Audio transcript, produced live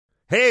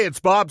Hey, it's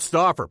Bob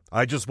Stauffer.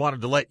 I just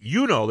wanted to let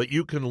you know that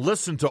you can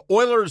listen to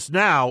Oilers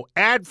Now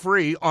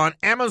ad-free on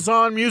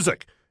Amazon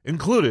Music,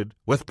 included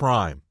with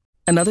Prime.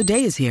 Another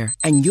day is here,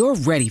 and you're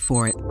ready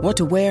for it. What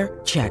to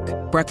wear? Check.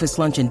 Breakfast,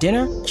 lunch, and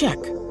dinner? Check.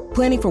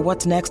 Planning for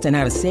what's next and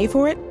how to save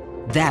for it?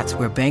 That's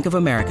where Bank of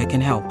America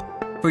can help.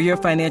 For your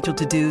financial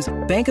to-dos,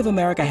 Bank of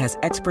America has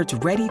experts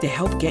ready to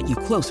help get you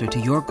closer to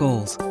your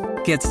goals.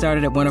 Get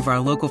started at one of our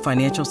local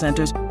financial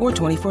centers or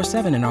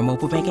 24/7 in our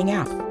mobile banking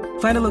app.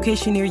 Find a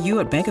location near you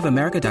at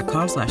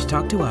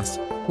bankofamerica.com/talktous.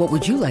 What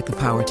would you like the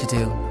power to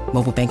do?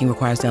 Mobile banking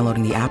requires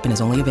downloading the app and is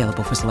only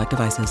available for select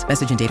devices.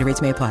 Message and data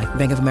rates may apply.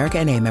 Bank of America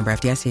N.A., member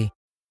FDIC.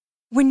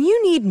 When you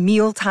need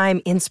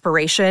mealtime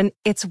inspiration,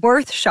 it's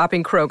worth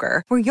shopping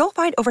Kroger, where you'll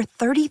find over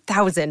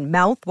 30,000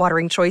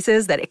 mouth-watering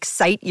choices that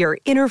excite your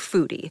inner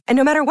foodie. And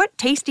no matter what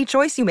tasty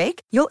choice you make,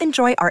 you'll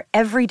enjoy our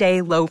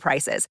everyday low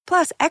prices,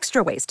 plus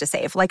extra ways to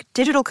save, like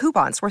digital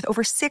coupons worth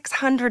over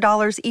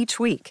 $600 each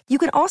week. You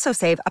can also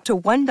save up to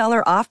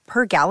 $1 off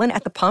per gallon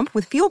at the pump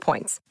with fuel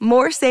points.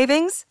 More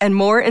savings and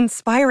more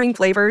inspiring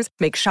flavors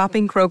make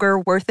shopping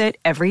Kroger worth it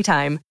every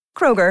time.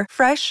 Kroger,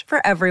 fresh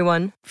for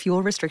everyone.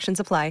 Fuel restrictions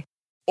apply.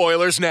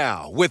 Oilers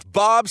Now with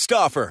Bob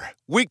Stauffer.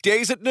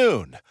 Weekdays at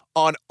noon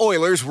on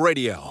Oilers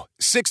Radio,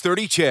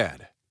 630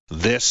 CHED.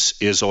 This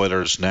is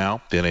Oilers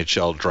Now. The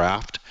NHL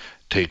draft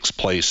takes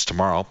place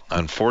tomorrow.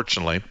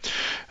 Unfortunately,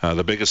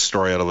 the biggest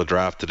story out of the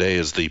draft today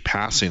is the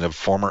passing of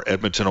former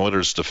Edmonton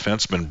Oilers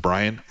defenseman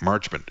Brian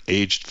Marchment,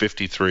 aged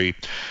 53,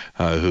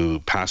 who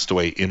passed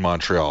away in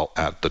Montreal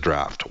at the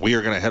draft. We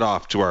are going to head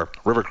off to our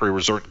River Cree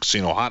Resort and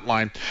Casino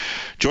hotline,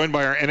 joined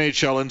by our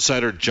NHL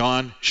insider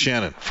John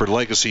Shannon for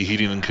Legacy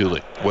Heating and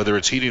Cooling. Whether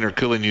it's heating or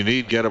cooling you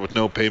need, get it with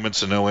no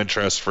payments and no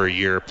interest for a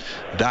year.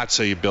 That's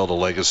how you build a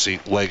legacy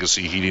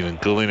heating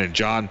and cooling. And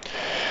John,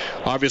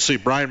 obviously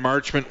Brian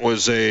Marchment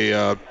was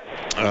a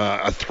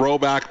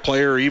throwback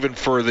player even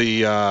for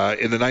the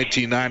in the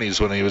 1990s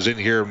when he was in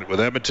here with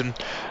Edmonton.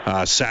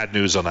 Sad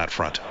news on that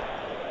front.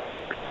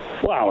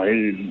 Wow,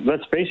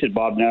 let's face it,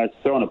 Bob, now it's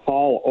throwing a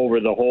pall over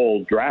the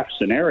whole draft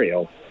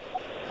scenario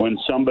when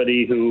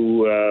somebody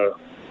who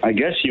I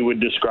guess you would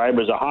describe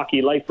as a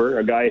hockey lifer,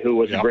 a guy who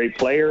was a great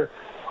player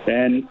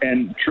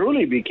and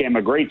truly became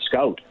a great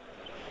scout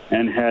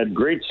and had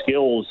great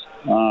skills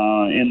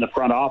in the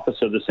front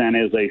office of the San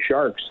Jose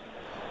Sharks,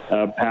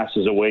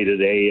 passes away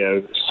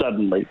today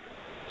suddenly.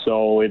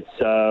 So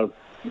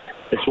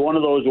it's one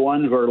of those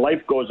ones where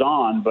life goes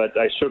on, but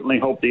I certainly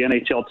hope the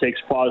NHL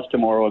takes pause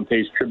tomorrow and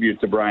pays tribute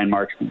to Brian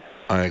Marchment.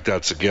 I think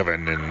that's a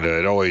given, and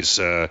it always,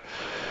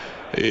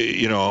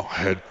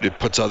 it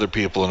puts other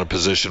people in a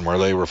position where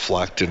they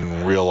reflect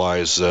and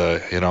realize,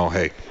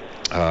 hey,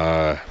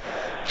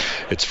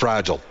 it's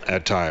fragile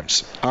at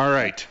times. All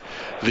right,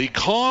 the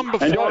calm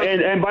before.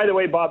 And by the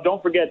way, Bob,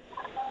 don't forget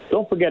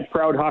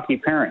proud hockey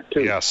parent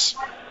too. Yes.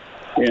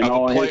 His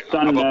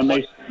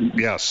son.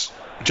 Yes,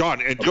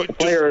 John. And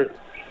player.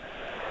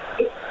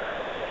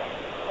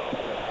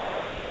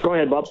 Go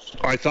ahead, Bob.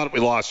 I thought we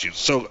lost you.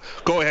 So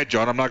go ahead,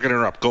 John. I'm not going to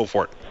interrupt. Go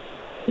for it.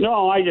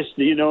 No, I just,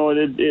 in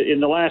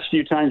the last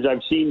few times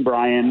I've seen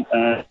Brian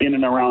in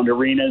and around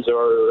arenas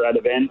or at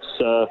events,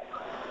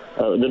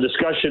 the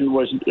discussion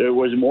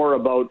was more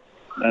about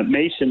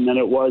Mason than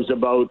it was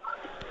about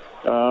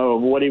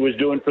what he was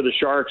doing for the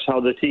Sharks,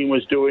 how the team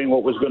was doing,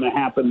 what was going to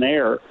happen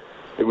there.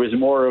 It was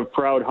more of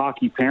proud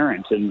hockey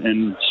parent.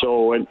 And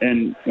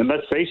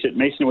let's face it,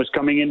 Mason was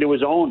coming into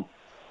his own.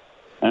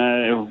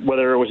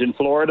 Whether it was in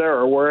Florida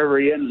or wherever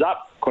he ends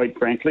up, quite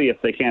frankly,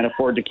 if they can't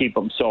afford to keep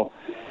him. So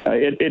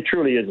it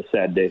truly is a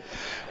sad day.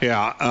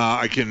 Yeah,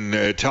 I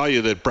can tell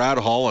you that Brad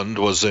Holland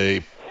was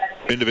a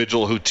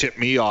individual who tipped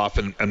me off,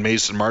 and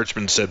Mason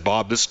Marchment said,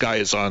 Bob, this guy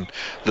is on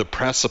the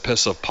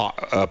precipice of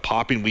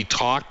popping. We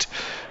talked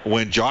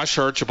when Josh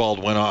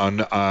Archibald went on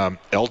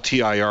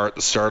LTIR at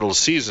the start of the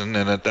season,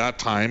 and at that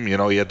time, he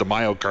had the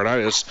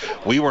myocarditis.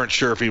 We weren't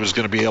sure if he was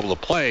going to be able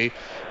to play.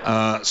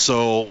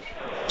 So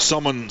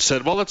someone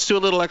said, well, let's do a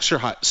little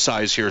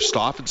exercise here,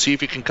 Stoff, and see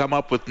if you can come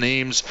up with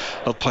names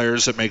of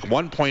players that make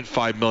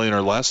 $1.5 million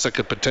or less that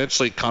could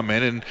potentially come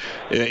in. And,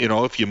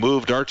 if you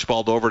moved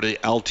Archibald over to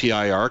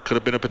LTIR, could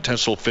have been a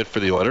potential fit for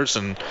the Oilers.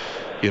 And,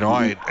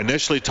 I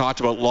initially talked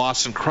about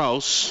Lawson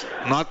Crouse,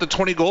 not the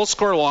 20-goal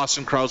scorer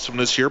Lawson Crouse from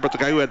this year, but the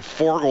guy who had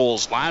 4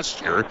 goals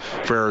last year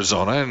for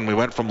Arizona. And we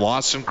went from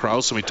Lawson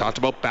Crouse, and we talked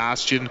about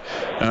Bastian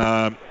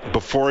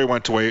before he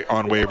went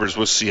on waivers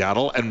with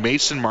Seattle. And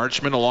Mason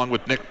Marchment, along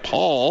with Nick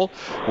Paul,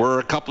 were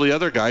a couple of the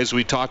other guys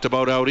we talked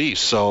about out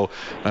east. So,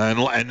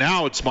 and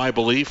now it's my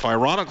belief,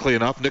 ironically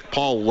enough, Nick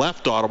Paul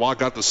left Ottawa,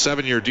 got the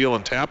 7-year deal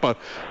in Tampa.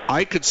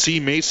 I could see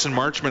Mason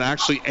Marchment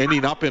actually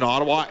ending up in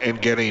Ottawa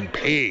and getting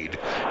paid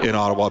in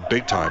Ottawa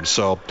big time.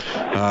 So,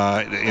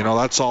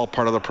 that's all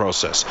part of the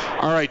process.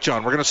 All right,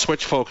 John, we're going to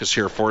switch focus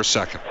here for a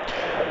second.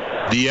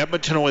 The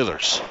Edmonton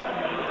Oilers.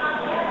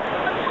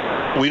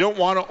 We don't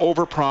want to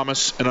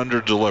overpromise and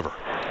underdeliver.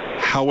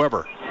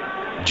 However,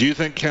 do you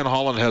think Ken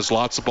Holland has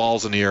lots of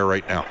balls in the air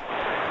right now?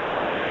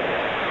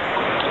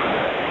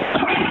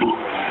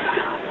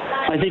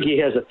 I think he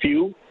has a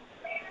few.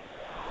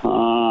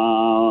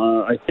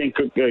 I think,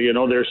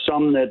 there's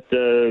some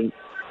that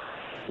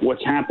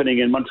what's happening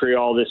in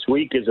Montreal this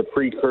week is a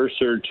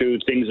precursor to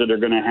things that are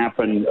going to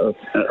happen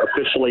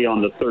officially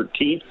on the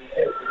 13th.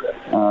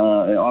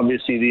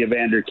 Obviously, the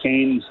Evander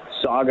Kane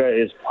saga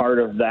is part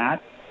of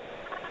that.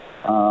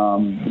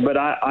 But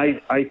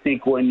I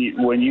think when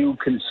you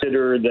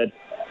consider that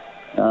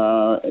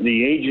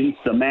the agents,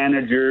 the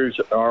managers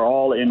are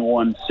all in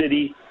one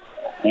city,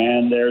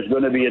 and there's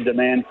going to be a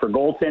demand for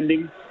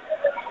goaltending,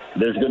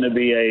 there's going to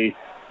be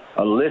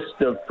a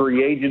list of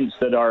free agents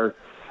that are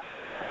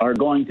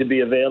going to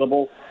be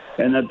available,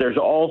 and that there's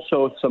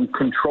also some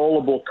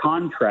controllable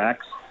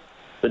contracts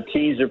that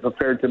teams are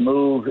prepared to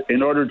move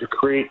in order to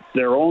create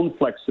their own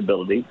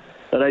flexibility,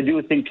 that I do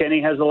think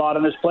Kenny has a lot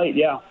on his plate,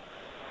 Yeah,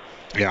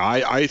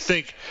 I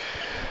think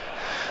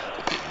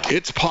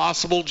it's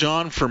possible,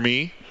 John, for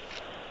me,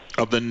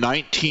 of the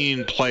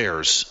 19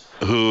 players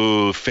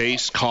who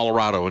faced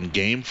Colorado in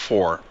Game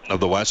 4 of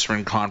the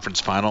Western Conference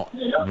Final,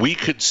 we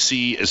could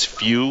see as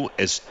few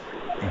as,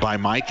 by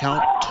my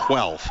count,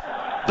 12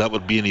 that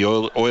would be in the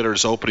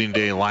Oilers' opening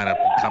day lineup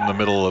come the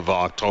middle of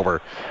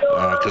October,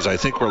 because I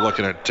think we're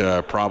looking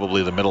at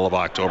probably the middle of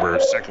October,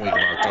 second week of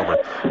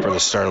October, for the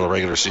start of the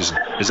regular season.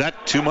 Is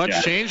that too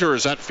much change, or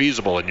is that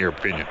feasible in your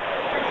opinion?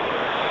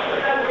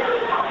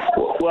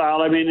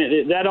 Well, I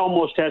mean, that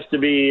almost has to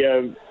be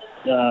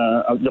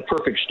the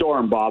perfect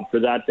storm, Bob, for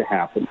that to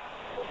happen.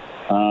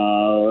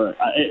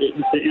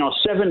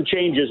 7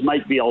 changes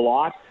might be a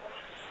lot,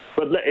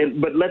 but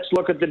let's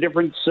look at the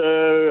difference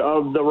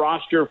of the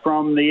roster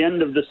from the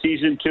end of the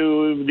season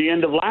to the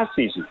end of last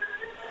season.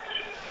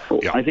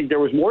 Yeah. I think there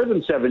was more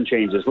than 7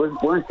 changes,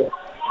 weren't there?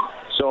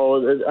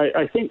 So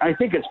I think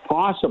it's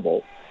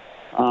possible.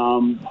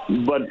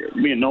 But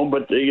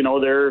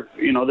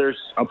there's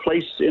a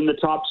place in the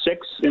top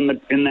 6 in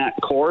that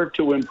core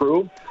to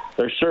improve.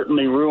 There's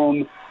certainly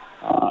room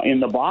in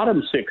the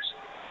bottom 6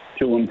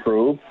 to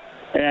improve,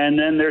 and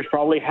then there's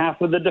probably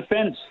half of the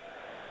defense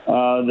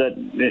that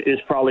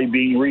is probably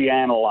being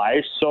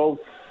reanalyzed. So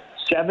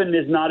 7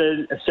 is not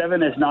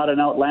an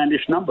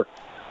outlandish number.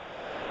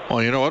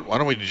 Well, you know what? Why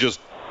don't we just,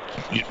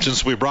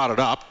 since we brought it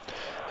up,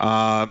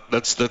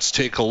 let's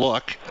take a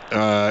look.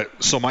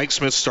 So Mike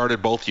Smith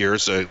started both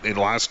years, in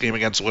last game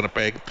against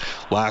Winnipeg,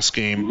 last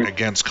game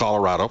against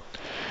Colorado.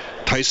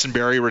 Tyson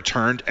Barrie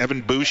returned.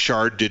 Evan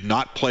Bouchard did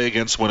not play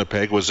against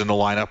Winnipeg, was in the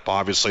lineup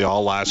obviously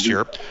all last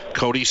year.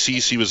 Cody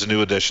Ceci was a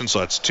new addition, so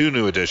that's 2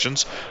 new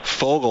additions.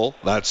 Fogle,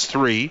 that's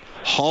 3.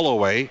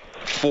 Holloway,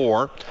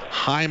 4.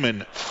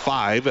 Hyman,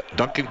 5.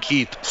 Duncan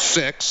Keith,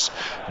 6.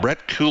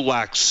 Brett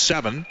Kulak,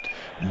 7.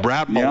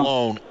 Brad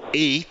Malone,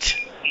 8.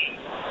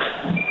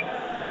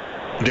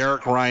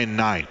 Derek Ryan,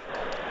 9.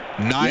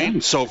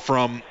 9. So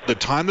from the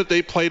time that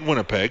they played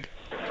Winnipeg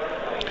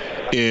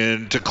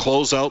to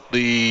close out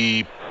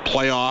the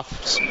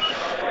playoffs,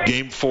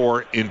 Game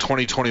 4 in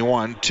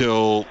 2021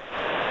 till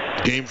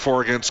Game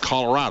 4 against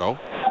Colorado,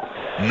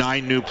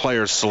 9 new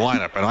players to line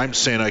up. And I'm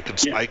saying I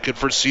could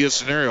foresee a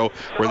scenario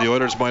where the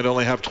Oilers might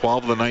only have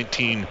 12 of the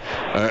 19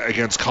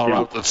 against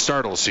Colorado at the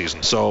start of the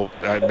season. So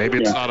maybe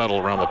it's not out of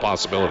the realm of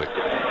possibility.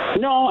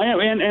 No,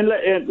 and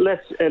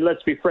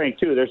let's be frank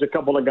too. There's a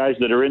couple of guys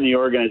that are in the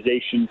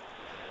organization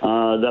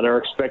that are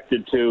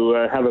expected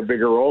to have a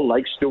bigger role,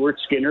 like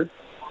Stuart Skinner,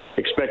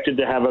 expected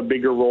to have a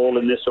bigger role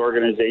in this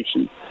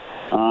organization,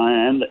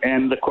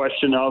 and the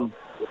question of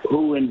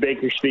who in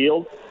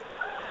Bakersfield,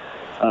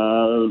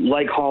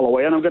 like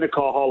Holloway, and I'm going to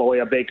call Holloway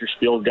a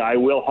Bakersfield guy.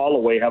 Will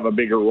Holloway have a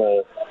bigger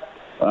role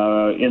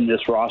in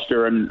this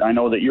roster? And I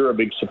know that you're a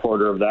big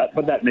supporter of that,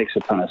 but that makes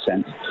a ton of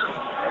sense.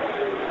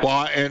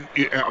 Well, and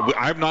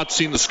I've not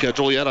seen the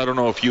schedule yet. I don't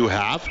know if you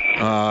have.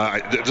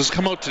 Does it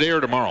come out today or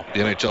tomorrow,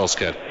 the NHL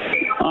schedule?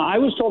 I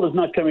was told it's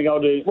not coming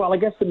out, I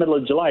guess the middle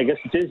of July. I guess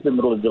it is the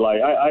middle of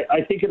July.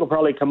 I think it'll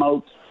probably come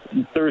out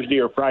Thursday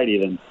or Friday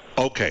then.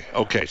 Okay.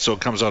 So it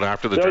comes out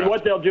after the draft.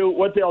 What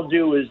they'll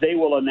do is they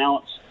will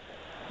announce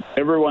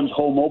everyone's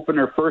home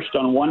opener first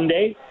on one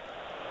day,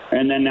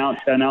 and then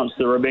announce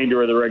the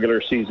remainder of the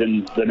regular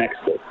season the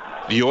next day.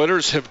 The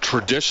Oilers have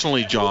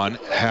traditionally, John,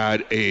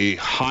 had a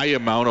high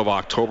amount of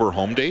October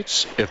home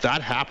dates. If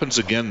that happens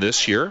again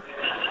this year,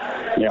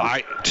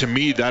 to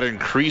me, that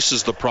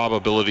increases the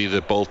probability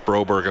that both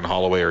Broberg and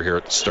Holloway are here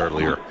at the start of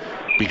the year,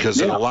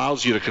 because it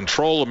allows you to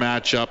control the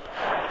matchup.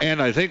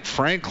 And I think,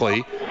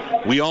 frankly,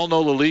 we all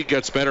know the league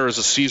gets better as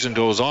the season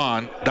goes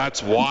on.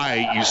 That's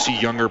why you see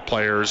younger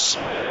players.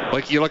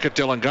 Like you look at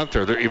Dylan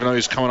Guenther, even though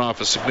he's coming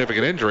off a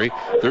significant injury,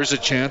 there's a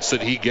chance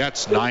that he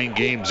gets 9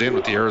 games in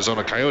with the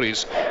Arizona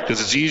Coyotes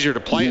because it's easier to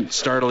play at the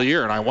start of the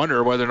year. And I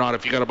wonder whether or not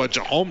if you got a bunch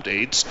of home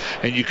dates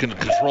and you can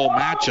control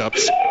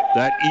matchups,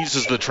 that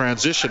eases the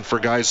transition for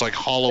guys like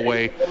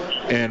Holloway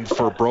and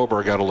for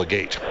Broberg out of the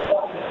gate.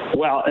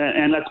 Well,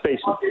 and let's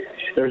face it,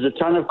 there's a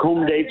ton of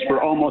home dates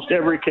for almost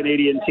every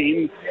Canadian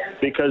team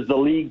because the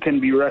league can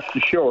be rest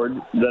assured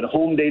that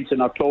home dates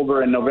in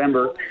October and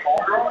November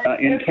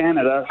in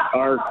Canada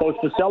are close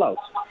to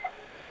sellouts,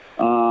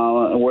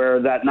 where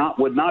that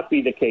would not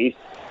be the case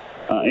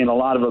in a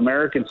lot of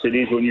American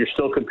cities when you're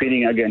still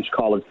competing against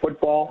college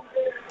football,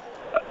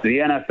 the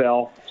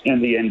NFL,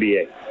 and the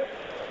NBA.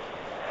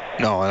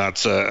 No,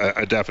 that's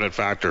a definite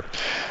factor.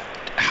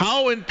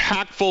 How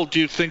impactful do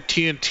you think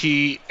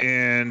TNT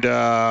and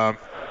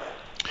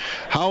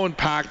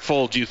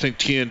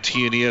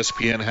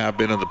ESPN have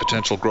been in the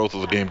potential growth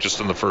of the game just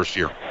in the first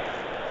year?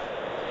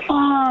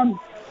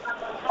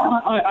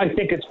 I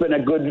think it's been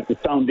a good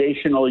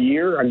foundational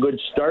year, a good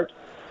start.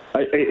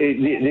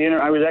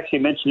 I was actually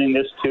mentioning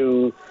this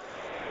to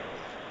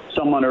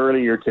someone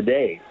earlier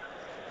today.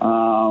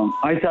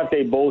 I thought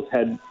they both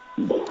had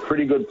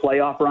pretty good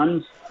playoff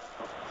runs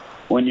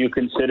when you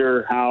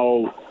consider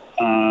how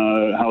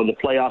the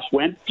playoffs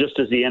went, just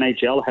as the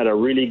NHL had a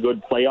really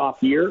good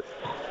playoff year.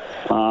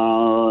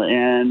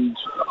 And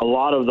a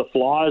lot of the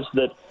flaws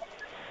that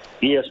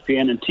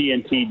ESPN and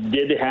TNT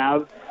did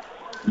have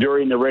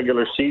during the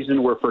regular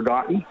season were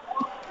forgotten.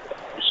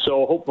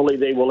 So hopefully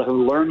they will have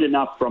learned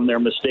enough from their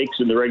mistakes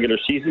in the regular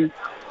season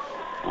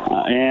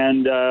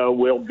and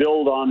will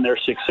build on their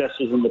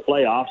successes in the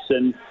playoffs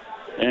and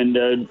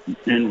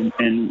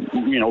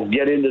you know,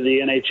 get into the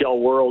NHL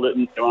world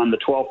on the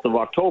 12th of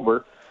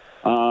October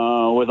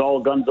with all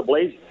guns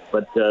a-blazing.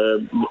 But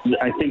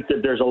I think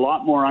that there's a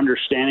lot more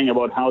understanding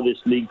about how this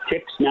league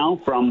ticks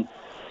now from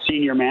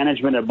senior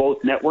management at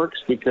both networks,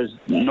 because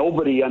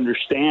nobody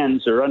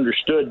understands or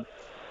understood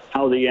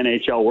how the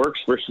NHL works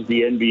versus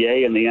the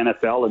NBA and the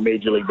NFL and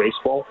Major League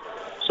Baseball.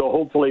 So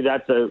hopefully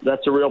that's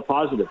a real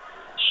positive.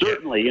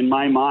 Certainly, in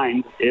my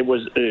mind, it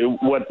was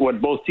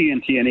what both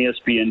TNT and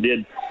ESPN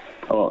did.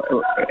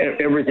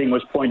 Everything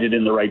was pointed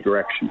in the right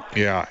direction.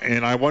 Yeah,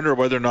 and I wonder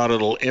whether or not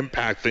it'll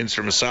impact things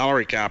from a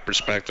salary cap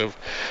perspective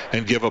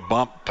and give a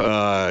bump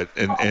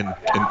and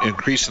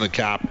increasing the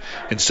cap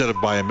instead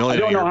of by $1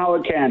 million. I don't know how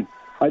it can.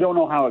 I don't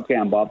know how it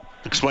can, Bob.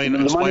 Explain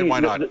money,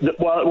 why not.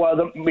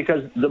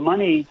 Because the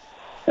money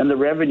and the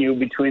revenue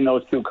between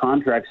those two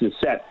contracts is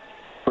set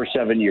for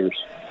 7 years.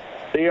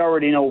 They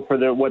already know for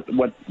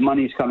what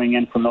money's coming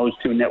in from those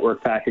two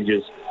network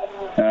packages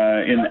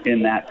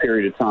in that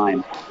period of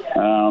time.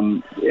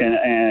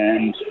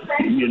 And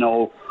you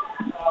know,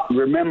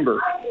 remember,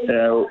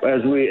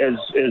 as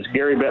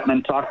Gary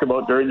Bettman talked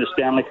about during the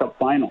Stanley Cup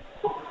final,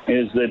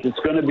 is that it's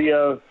going to be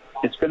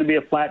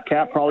a flat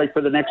cap probably for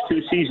the next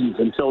two seasons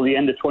until the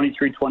end of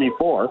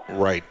 23-24.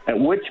 Right. At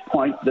which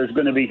point there's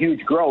going to be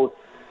huge growth,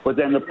 but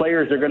then the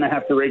players are going to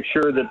have to make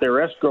sure that their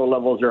escrow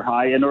levels are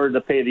high in order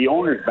to pay the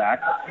owners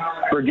back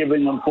for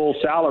giving them full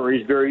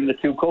salaries during the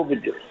two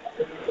COVID years.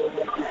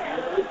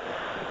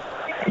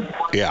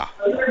 Yeah.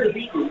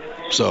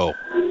 So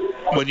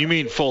when you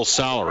mean full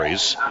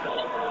salaries,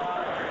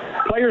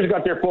 players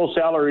got their full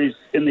salaries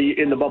in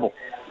the bubble.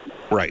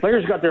 Right.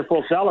 Players got their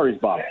full salaries,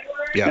 Bob.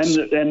 Yes.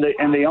 And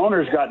the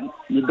owners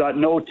got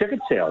no ticket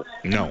sales.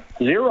 No.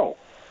 Zero.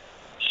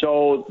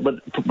 So,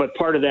 but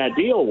part of that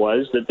deal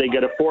was that they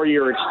get a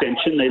 4-year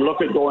extension. They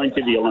look at going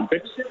to the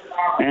Olympics,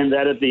 and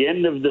that at the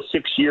end of the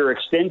 6-year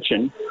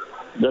extension,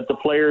 that the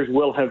players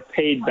will have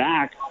paid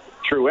back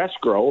through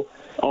escrow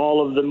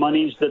all of the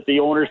monies that the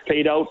owners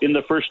paid out in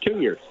the first 2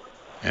 years.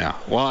 Yeah,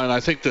 well, and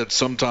I think that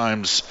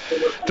sometimes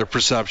their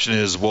perception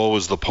is, woe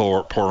is the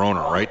poor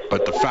owner, right?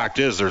 But the fact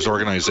is there's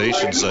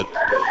organizations that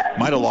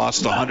might have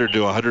lost $100 to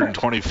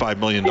 $125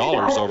 million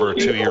over a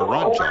 2-year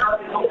run, John.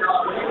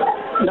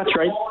 That's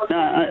right.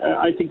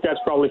 I think that's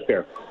probably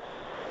fair.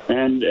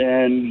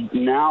 And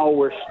now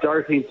we're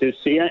starting to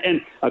see,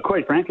 and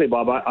quite frankly,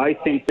 Bob, I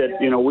think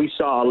that, you know, we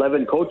saw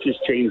 11 coaches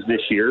change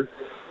this year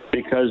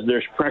because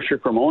there's pressure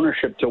from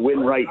ownership to win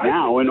right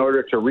now in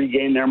order to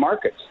regain their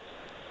markets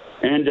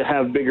and to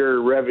have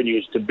bigger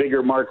revenues, to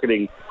bigger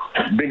marketing,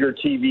 bigger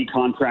TV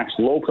contracts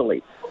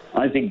locally.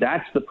 I think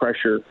that's the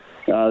pressure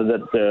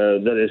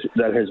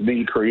that has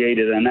been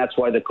created, and that's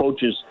why the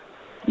coaches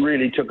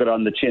really took it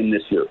on the chin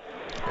this year.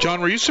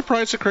 John, were you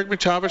surprised that Craig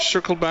MacTavish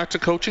circled back to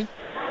coaching?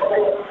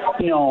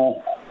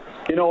 No.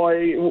 You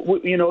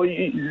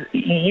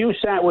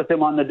sat with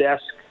him on the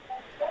desk.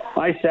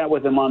 I sat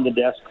with him on the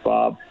desk,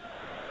 Bob.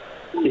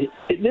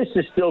 This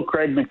is still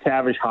Craig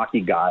MacTavish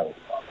hockey guy.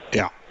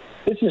 Yeah.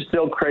 This is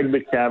still Craig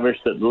MacTavish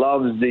that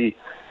loves the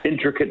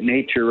intricate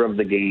nature of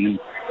the game.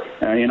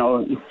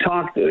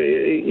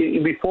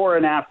 Before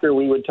and after,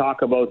 we would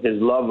talk about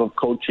his love of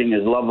coaching,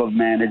 his love of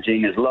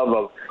managing, his love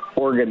of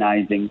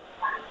organizing.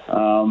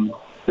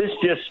 This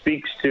just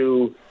speaks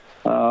to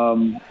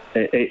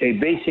a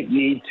basic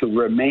need to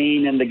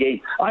remain in the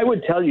game. I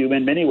would tell you,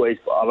 in many ways,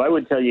 Bob,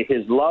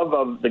 his love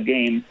of the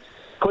game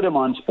put him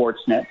on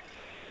Sportsnet.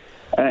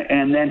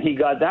 And then he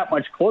got that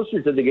much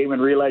closer to the game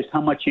and realized how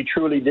much he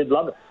truly did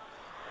love it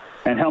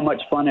and how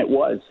much fun it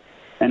was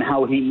and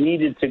how he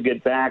needed to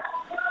get back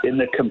in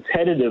the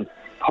competitive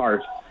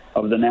part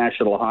of the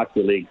National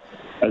Hockey League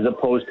as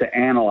opposed to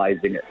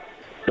analyzing it.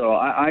 So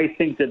I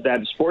think that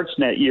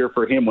Sportsnet year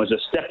for him was a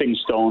stepping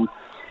stone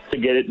to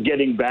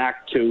getting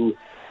back to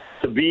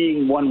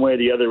being one way or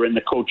the other in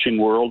the coaching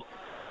world.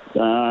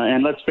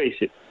 And let's face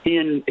it, he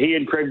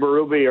and Craig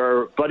Berube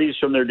are buddies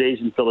from their days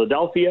in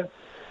Philadelphia.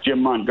 Jim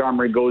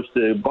Montgomery goes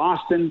to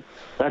Boston.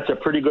 That's a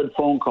pretty good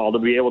phone call to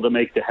be able to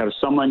make, to have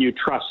someone you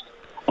trust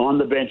on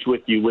the bench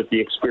with you with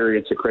the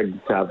experience of Craig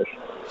MacTavish.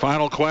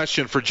 Final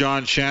question for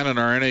John Shannon,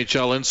 our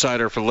NHL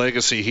insider for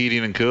Legacy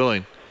Heating and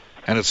Cooling.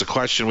 And it's a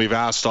question we've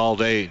asked all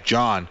day.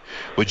 John,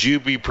 would you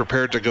be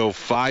prepared to go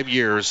 5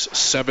 years,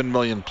 $7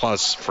 million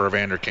plus for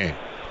Evander Kane?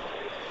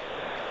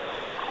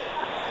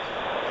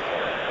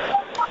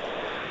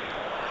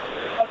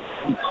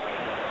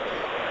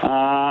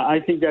 I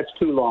think that's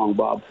too long,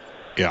 Bob.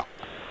 Yeah.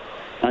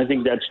 I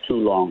think that's too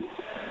long.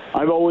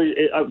 I've always,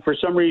 for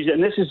some reason,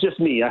 and this is just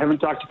me, I haven't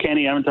talked to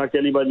Kenny, I haven't talked to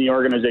anybody in the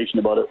organization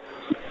about it,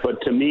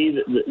 but to me,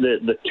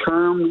 the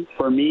term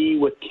for me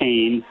with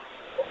Kane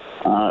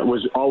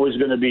was always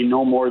going to be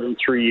no more than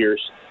 3 years.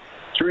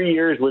 3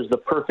 years was the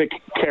perfect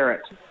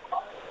carrot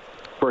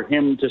for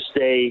him to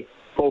stay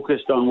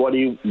focused on what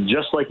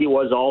just like he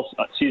was all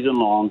season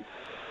long,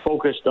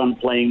 focused on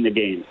playing the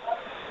game.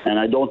 And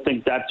I don't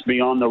think that's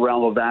beyond the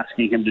realm of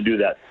asking him to do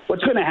that.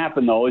 What's going to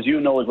happen, though, as you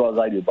know as well as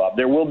I do, Bob,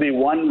 there will be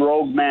one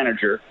rogue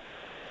manager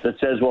that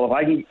says, well, if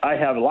I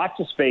have lots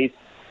of space,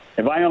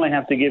 if I only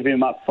have to give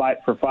him up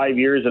for 5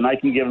 years and I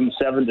can give him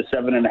 7 to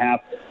 7.5,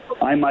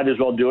 I might as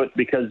well do it,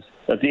 because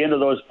at the end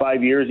of those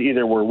 5 years,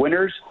 either we're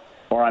winners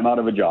or I'm out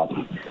of a job.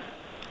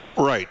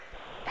 Right.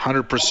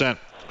 100%.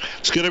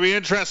 It's going to be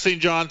interesting,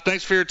 John.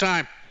 Thanks for your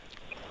time.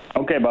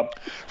 Okay, Bob.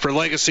 For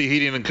Legacy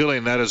Heating and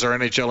Cooling, that is our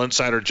NHL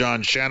insider,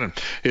 John Shannon.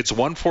 It's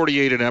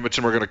 1:48 in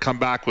Edmonton. We're going to come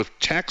back with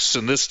texts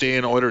in this day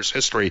in Oilers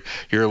history.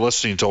 You're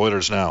listening to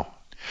Oilers Now.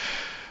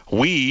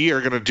 We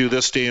are going to do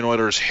this day in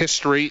Oilers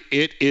history.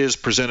 It is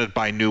presented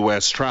by New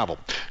West Travel.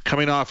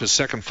 Coming off his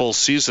second full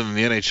season in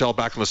the NHL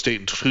back in the state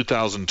in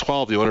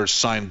 2012, the Oilers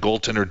signed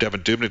goaltender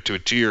Devan Dubnyk to a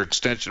 2-year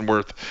extension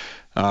worth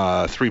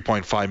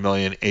 $3.5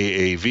 million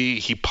AAV.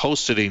 He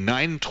posted a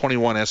 .921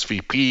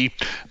 SVP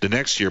the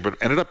next year, but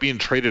ended up being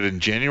traded in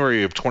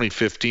January of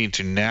 2015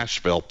 to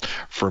Nashville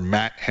for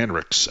Matt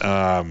Hendricks.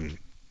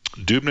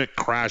 Dubnyk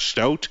crashed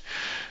out.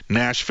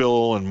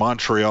 Nashville and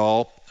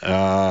Montreal,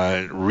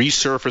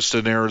 resurfaced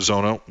in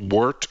Arizona,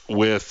 worked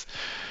with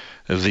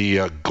the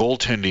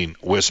goaltending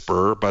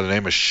whisperer by the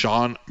name of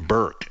Sean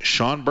Burke.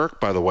 Sean Burke,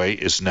 by the way,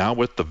 is now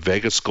with the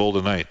Vegas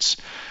Golden Knights.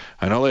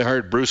 I know they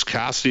hired Bruce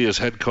Cassidy as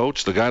head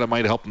coach. The guy that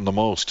might help them the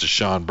most is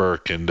Sean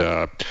Burke. And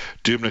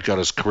Dubnyk got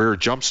his career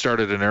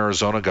jump-started in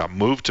Arizona, got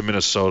moved to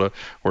Minnesota,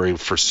 where he,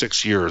 for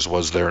 6 years,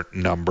 was their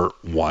number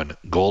one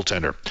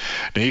goaltender.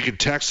 Now, you can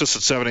text us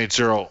at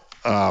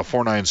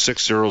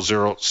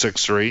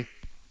 780-496-0063.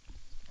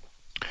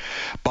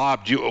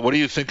 Bob, what do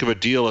you think of a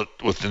deal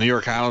with the New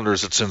York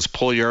Islanders that sends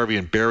Puljujarvi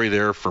and Barrie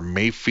there for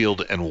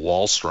Mayfield and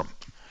Wahlstrom?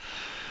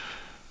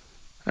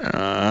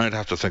 I'd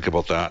have to think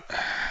about that.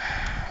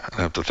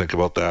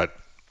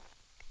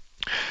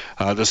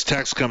 This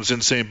text comes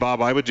in saying,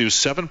 Bob, I would do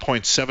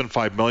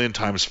 $7.75 million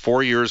times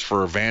 4 years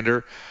for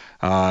Evander.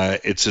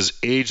 It's his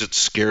age that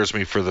scares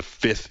me for the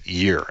 5th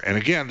year. And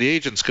again, the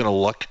agent's going to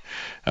look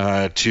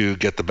to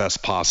get the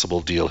best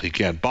possible deal he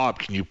can. Bob,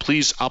 can you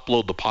please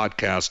upload the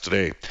podcast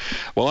today?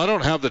 Well, I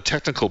don't have the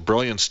technical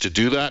brilliance to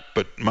do that,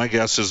 but my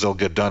guess is they'll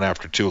get done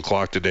after 2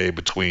 o'clock today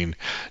between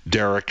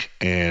Derek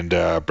and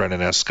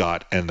Brendan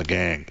Escott and the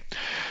gang.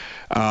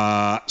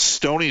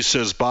 Stoney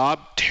says,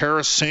 Bob,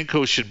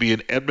 Tarasenko should be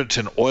an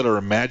Edmonton Oiler.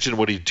 Imagine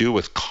what he'd do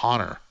with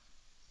Connor.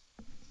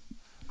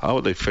 How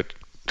would they fit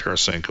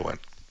Tarasenko in?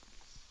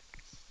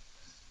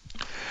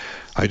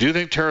 I do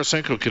think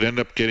Tarasenko could end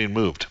up getting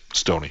moved,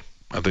 Stoney.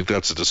 I think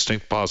that's a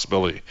distinct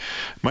possibility.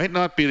 Might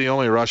not be the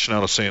only Russian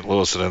out of St.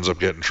 Louis that ends up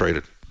getting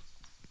traded.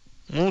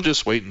 We'll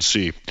just wait and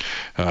see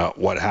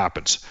what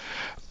happens.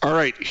 All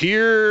right,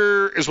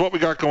 here is what we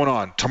got going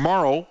on.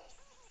 Tomorrow,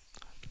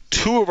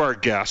 2 of our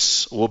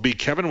guests will be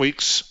Kevin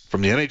Weeks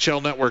from the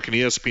NHL Network and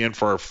ESPN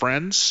for our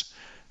friends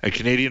at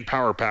Canadian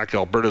Power Pack,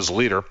 Alberta's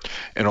leader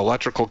in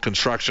electrical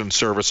construction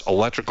service,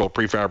 electrical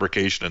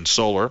prefabrication, and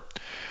solar.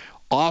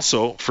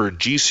 Also for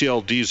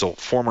GCL Diesel,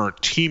 former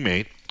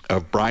teammate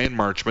of Brian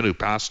Marchman, who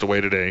passed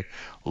away today,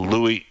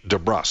 Louis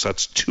DeBrusk.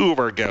 That's 2 of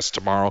our guests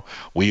tomorrow.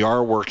 We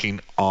are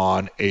working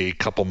on a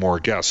couple more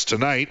guests.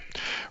 Tonight,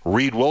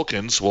 Reed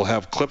Wilkins will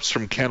have clips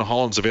from Ken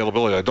Holland's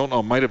availability. I don't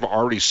know, might have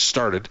already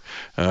started.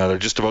 They're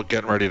just about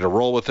getting ready to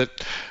roll with it.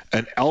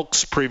 An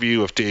Elks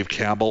preview of Dave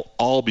Campbell.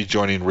 I'll be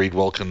joining Reed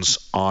Wilkins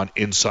on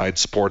Inside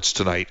Sports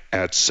tonight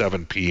at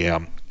 7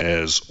 p.m.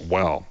 as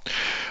well.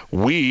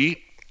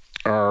 We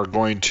are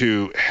going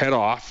to head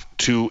off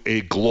to a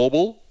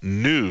global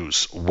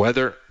news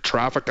weather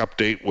traffic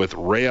update with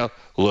Rhea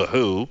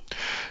Lahu,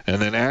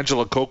 and then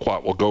Angela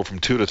Kokwat will go from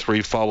 2 to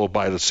 3, followed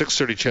by the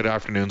 6:30 CHED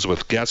Afternoons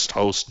with guest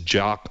host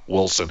Jock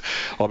Wilson.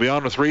 I'll be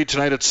on with Reed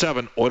tonight at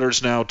 7,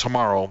 Oilers Now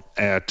tomorrow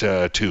at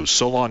 2.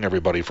 So long,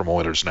 everybody, from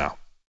Oilers Now.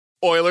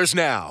 Oilers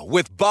Now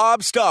with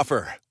Bob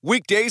Stauffer,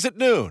 weekdays at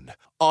noon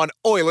on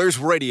Oilers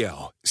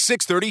Radio,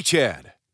 630 CHED.